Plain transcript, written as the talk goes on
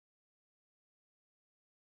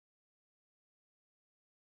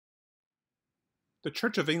The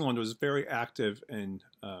Church of England was very active in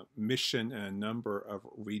mission in a number of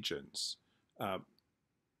regions. Uh,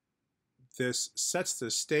 this sets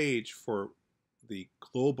the stage for the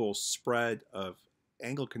global spread of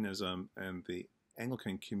Anglicanism and the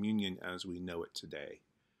Anglican Communion as we know it today.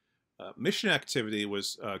 Mission activity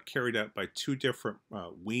was carried out by two different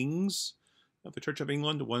wings of the Church of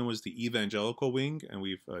England. One was the evangelical wing, and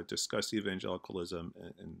we've discussed evangelicalism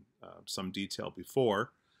in some detail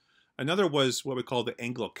before. Another was what we call the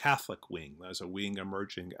Anglo-Catholic wing. That's a wing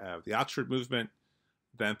emerging out of the Oxford movement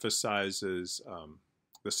that emphasizes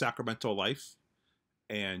the sacramental life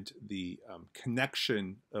and the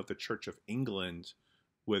connection of the Church of England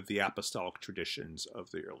with the apostolic traditions of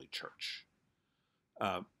the early church.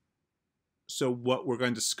 So what we're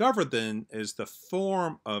going to discover then is the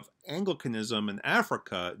form of Anglicanism in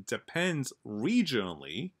Africa depends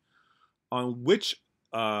regionally on which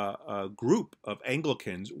group of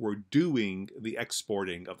Anglicans were doing the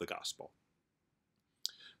exporting of the gospel.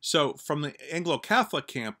 So from the Anglo-Catholic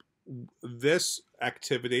camp, this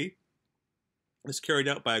activity is carried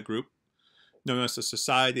out by a group known as the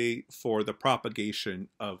Society for the Propagation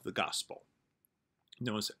of the Gospel,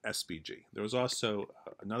 known as SBG. There was also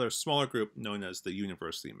another smaller group known as the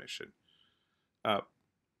University Mission.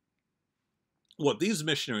 What these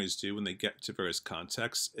missionaries do when they get to various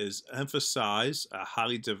contexts is emphasize a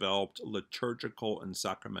highly developed liturgical and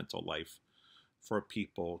sacramental life for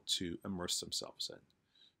people to immerse themselves in.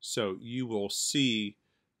 So you will see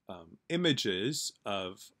images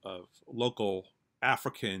of local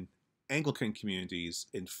African Anglican communities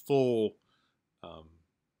in full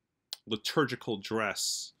liturgical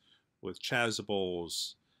dress with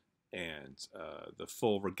chasubles and the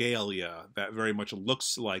full regalia that very much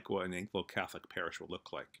looks like what an Anglo-Catholic parish would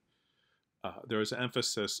look like. There is an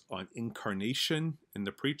emphasis on incarnation in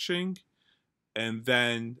the preaching, and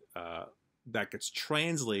then that gets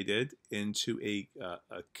translated into a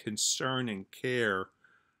concern and care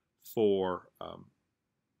for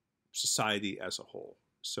society as a whole.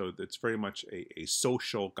 So it's very much a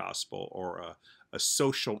social gospel, or a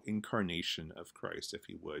social incarnation of Christ, if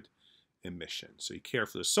you would, in mission. So you care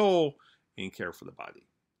for the soul and you care for the body.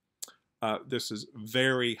 This is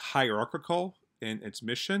very hierarchical in its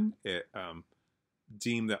mission. It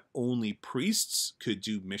deemed that only priests could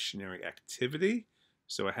do missionary activity.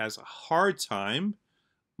 So it has a hard time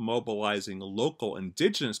mobilizing local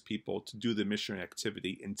indigenous people to do the missionary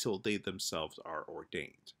activity until they themselves are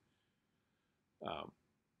ordained.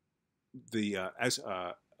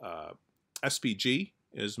 SPG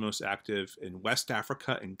is most active in West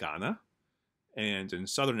Africa and Ghana, and in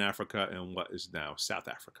Southern Africa and what is now South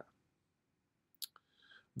Africa.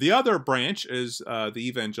 The other branch is the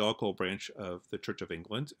evangelical branch of the Church of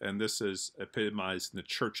England, and this is epitomized in the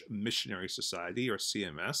Church Missionary Society, or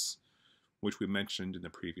CMS, which we mentioned in the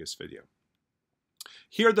previous video.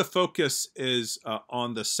 Here the focus is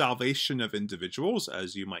on the salvation of individuals,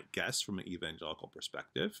 as you might guess from an evangelical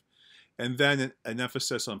perspective, and then an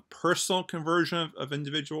emphasis on personal conversion of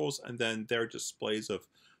individuals, and then their displays of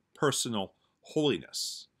personal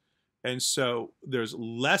holiness. And so there's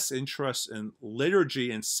less interest in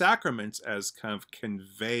liturgy and sacraments as kind of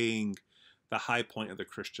conveying the high point of the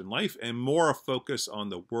Christian life, and more a focus on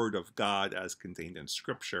the Word of God as contained in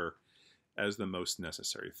Scripture as the most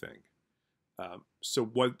necessary thing. So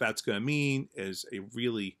what that's going to mean is a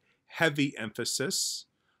really heavy emphasis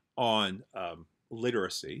on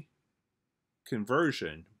literacy,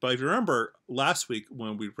 conversion. But if you remember last week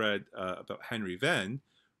when we read about Henry Venn,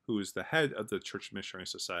 who is the head of the Church Missionary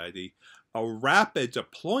Society, a rapid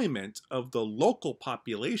deployment of the local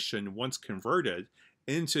population once converted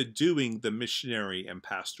into doing the missionary and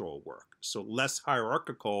pastoral work. So less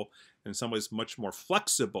hierarchical, in some ways much more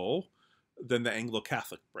flexible than the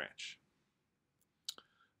Anglo-Catholic branch.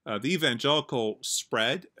 The evangelical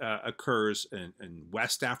spread occurs in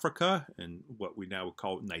West Africa, and what we now would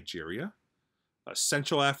call Nigeria,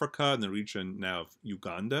 Central Africa, in the region now of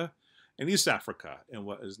Uganda, and East Africa, in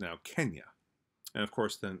what is now Kenya. And of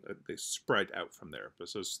course, then they spread out from there.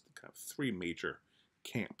 But those kind of three major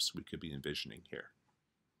camps we could be envisioning here.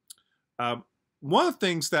 One of the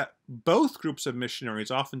things that both groups of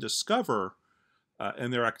missionaries often discover in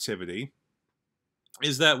their activity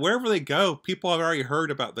is that wherever they go, people have already heard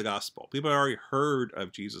about the gospel. People have already heard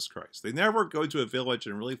of Jesus Christ. They never go to a village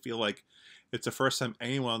and really feel like it's the first time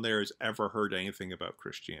anyone there has ever heard anything about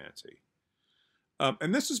Christianity.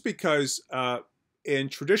 And this is because in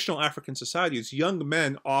traditional African societies, young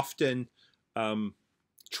men often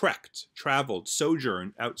traveled,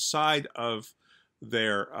 sojourned outside of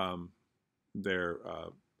their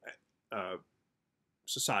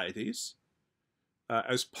societies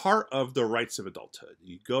as part of the rites of adulthood.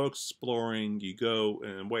 You go exploring, you go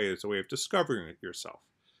in a way, it's a way of discovering it yourself.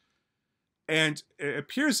 And it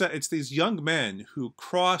appears that it's these young men who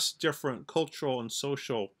cross different cultural and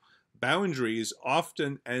social boundaries,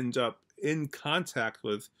 often end up in contact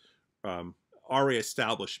with already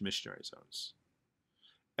established missionary zones.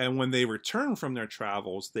 And when they return from their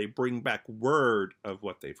travels, they bring back word of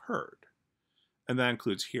what they've heard. And that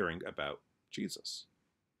includes hearing about Jesus.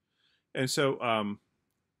 And so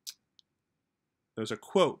there's a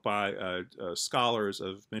quote by scholars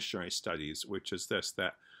of missionary studies, which is this,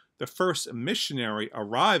 that the first missionary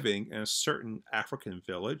arriving in a certain African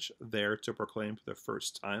village there to proclaim for the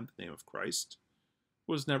first time the name of Christ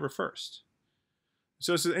was never first.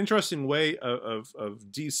 So it's an interesting way of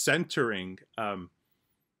decentering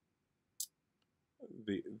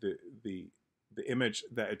the image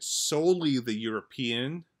that it's solely the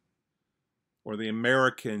European or the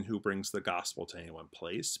American who brings the gospel to any one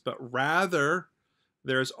place, but rather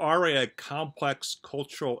there's already a complex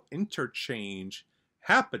cultural interchange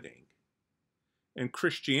happening, and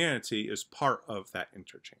Christianity is part of that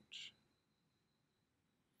interchange.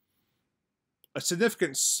 A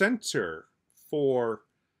significant center for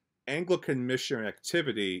Anglican missionary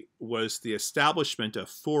activity was the establishment of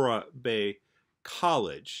Fura Bay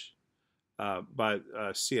College by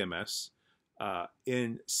CMS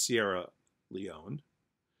in Sierra Leone.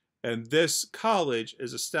 And this college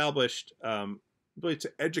is established really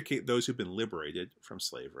to educate those who've been liberated from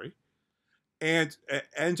slavery, and it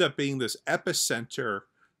ends up being this epicenter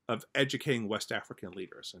of educating West African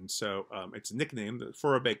leaders. And so its nickname, the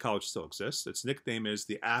Fura Bay College still exists, its nickname is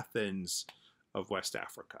the Athens of West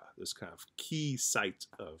Africa, this kind of key site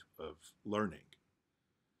of learning.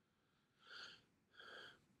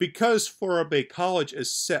 Because Fura Bay College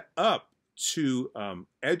is set up to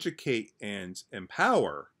educate and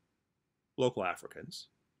empower local Africans,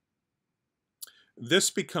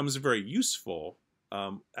 this becomes very useful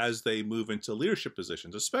as they move into leadership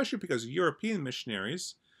positions, especially because European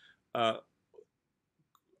missionaries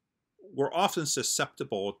were often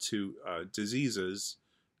susceptible to diseases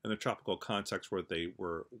in the tropical context where they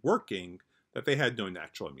were working that they had no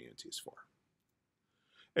natural immunities for.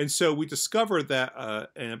 And so we discovered that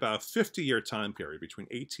in about a 50-year time period between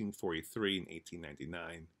 1843 and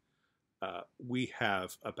 1899, we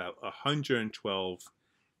have about 112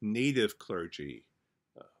 native clergy,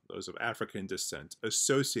 those of African descent,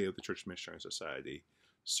 associated with the Church Missionary Society,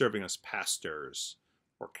 serving as pastors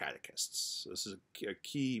or catechists. This is a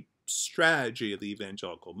key strategy of the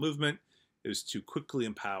evangelical movement, is to quickly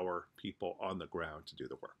empower people on the ground to do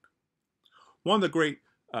the work. One of the great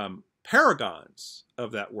paragons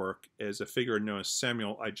of that work is a figure known as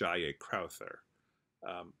Samuel Ajayi Crowther.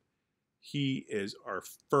 He is our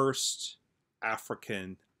first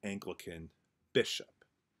African Anglican bishop.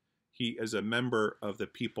 He is a member of the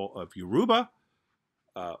people of Yoruba,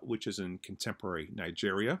 which is in contemporary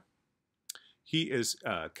Nigeria. He is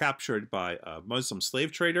captured by Muslim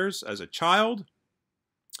slave traders as a child.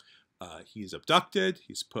 He's abducted.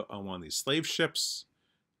 He's put on one of these slave ships.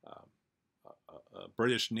 A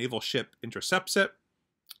British naval ship intercepts it,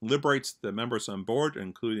 liberates the members on board,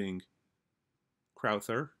 including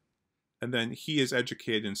Crowther, and then he is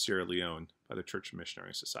educated in Sierra Leone by the Church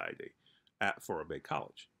Missionary Society at Fura Bay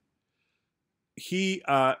College. He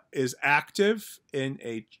is active in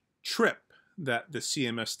a trip that the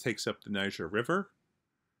CMS takes up the Niger River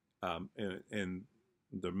in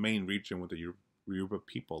the main region where the Yoruba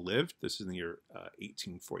people lived. This is in the year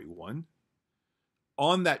 1841.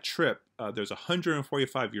 On that trip, there's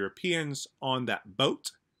 145 Europeans on that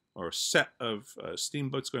boat, or set of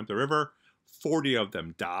steamboats going up the river. 40 of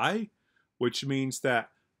them die, which means that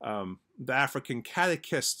the African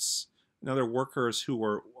catechists and other workers who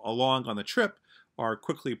were along on the trip are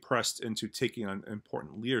quickly pressed into taking on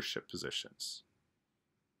important leadership positions.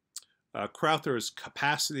 Crowther's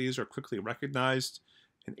capacities are quickly recognized.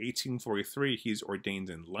 In 1843, he's ordained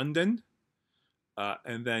in London.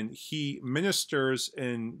 And then he ministers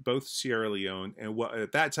in both Sierra Leone and what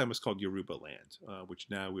at that time was called Yoruba land, which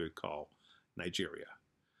now we would call Nigeria.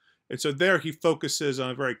 And so there he focuses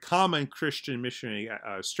on a very common Christian missionary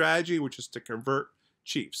strategy, which is to convert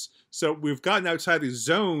chiefs. So we've gotten outside these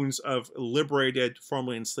zones of liberated,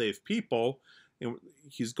 formerly enslaved people, and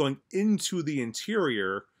he's going into the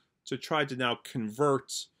interior to try to now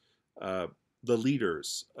convert the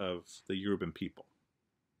leaders of the Yoruban people.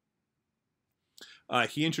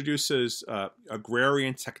 He introduces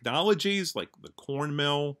agrarian technologies like the corn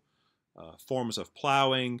mill, forms of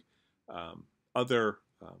plowing, other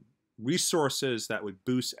resources that would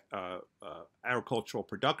boost agricultural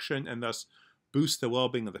production and thus boost the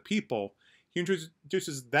well-being of the people. he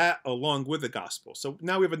introduces that along with the gospel. So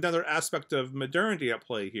now we have another aspect of modernity at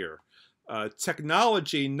play here.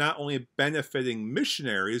 Technology not only benefiting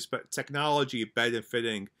missionaries, but technology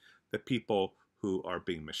benefiting the people who are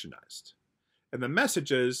being missionized. And the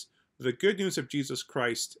message is, the good news of Jesus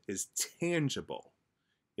Christ is tangible.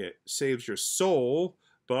 It saves your soul,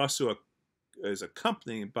 but also is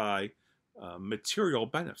accompanied by material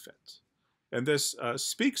benefit. And this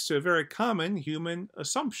speaks to a very common human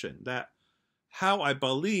assumption that how I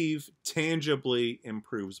believe tangibly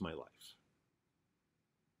improves my life.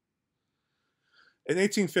 In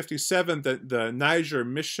 1857, the Niger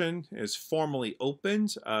mission is formally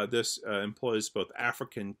opened. This employs both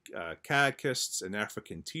African catechists and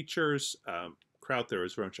African teachers. Crowther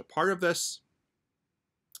is very much a part of this.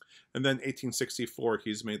 And then 1864,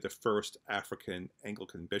 he's made the first African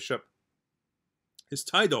Anglican bishop. His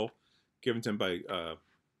title, given to him by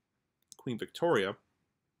Queen Victoria,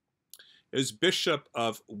 is Bishop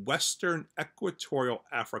of Western Equatorial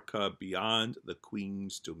Africa beyond the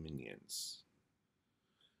Queen's dominions.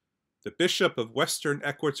 The Bishop of Western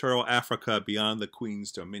Equatorial Africa beyond the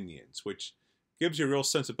Queen's dominions, which gives you a real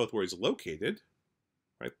sense of both where he's located,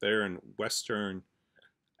 right there in Western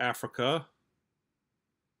Africa,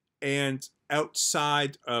 and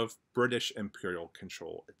outside of British imperial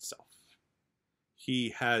control itself.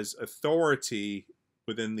 He has authority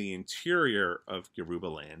within the interior of Yoruba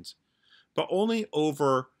land, but only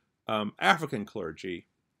over African clergy,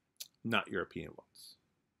 not European ones.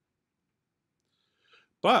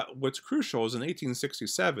 But what's crucial is in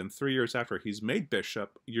 1867, 3 years after he's made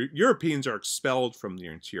bishop, Europeans are expelled from the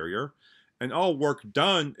interior, and all work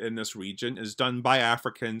done in this region is done by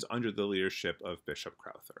Africans under the leadership of Bishop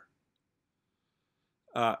Crowther.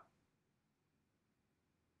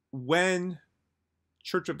 When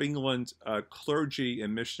Church of England clergy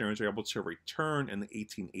and missionaries are able to return in the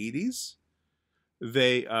 1880s,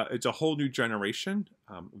 it's a whole new generation,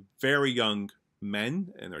 very young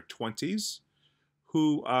men in their 20s,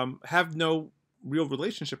 who have no real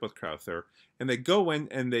relationship with Crowther, and they go in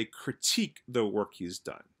and they critique the work he's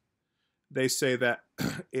done. They say that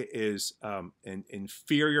it is an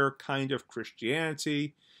inferior kind of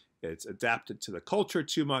Christianity, it's adapted to the culture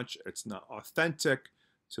too much, it's not authentic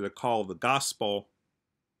to the call of the gospel,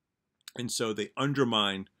 and so they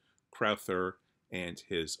undermine Crowther and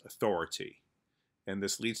his authority. And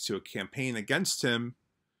this leads to a campaign against him,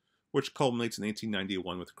 which culminates in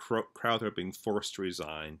 1891 with Crowther being forced to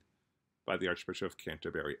resign by the Archbishop of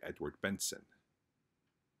Canterbury, Edward Benson.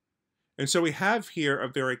 And so we have here a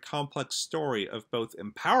very complex story of both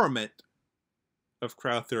empowerment of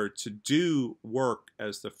Crowther to do work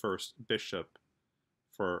as the first bishop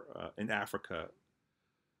in Africa,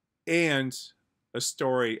 and a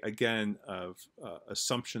story, again, of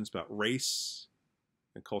assumptions about race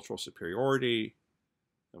and cultural superiority.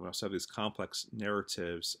 And we also have these complex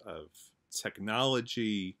narratives of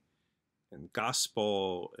technology and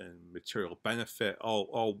gospel and material benefit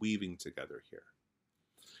all weaving together here.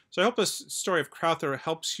 So I hope this story of Crowther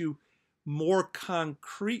helps you more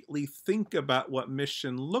concretely think about what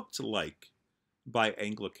mission looked like by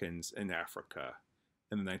Anglicans in Africa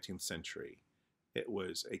in the 19th century. It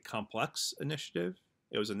was a complex initiative.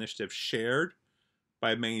 It was an initiative shared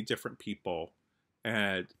by many different people, and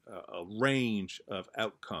had a range of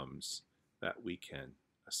outcomes that we can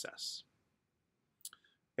assess.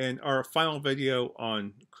 In our final video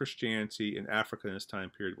on Christianity in Africa in this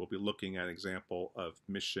time period, we'll be looking at an example of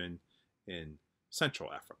mission in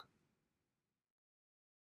Central Africa.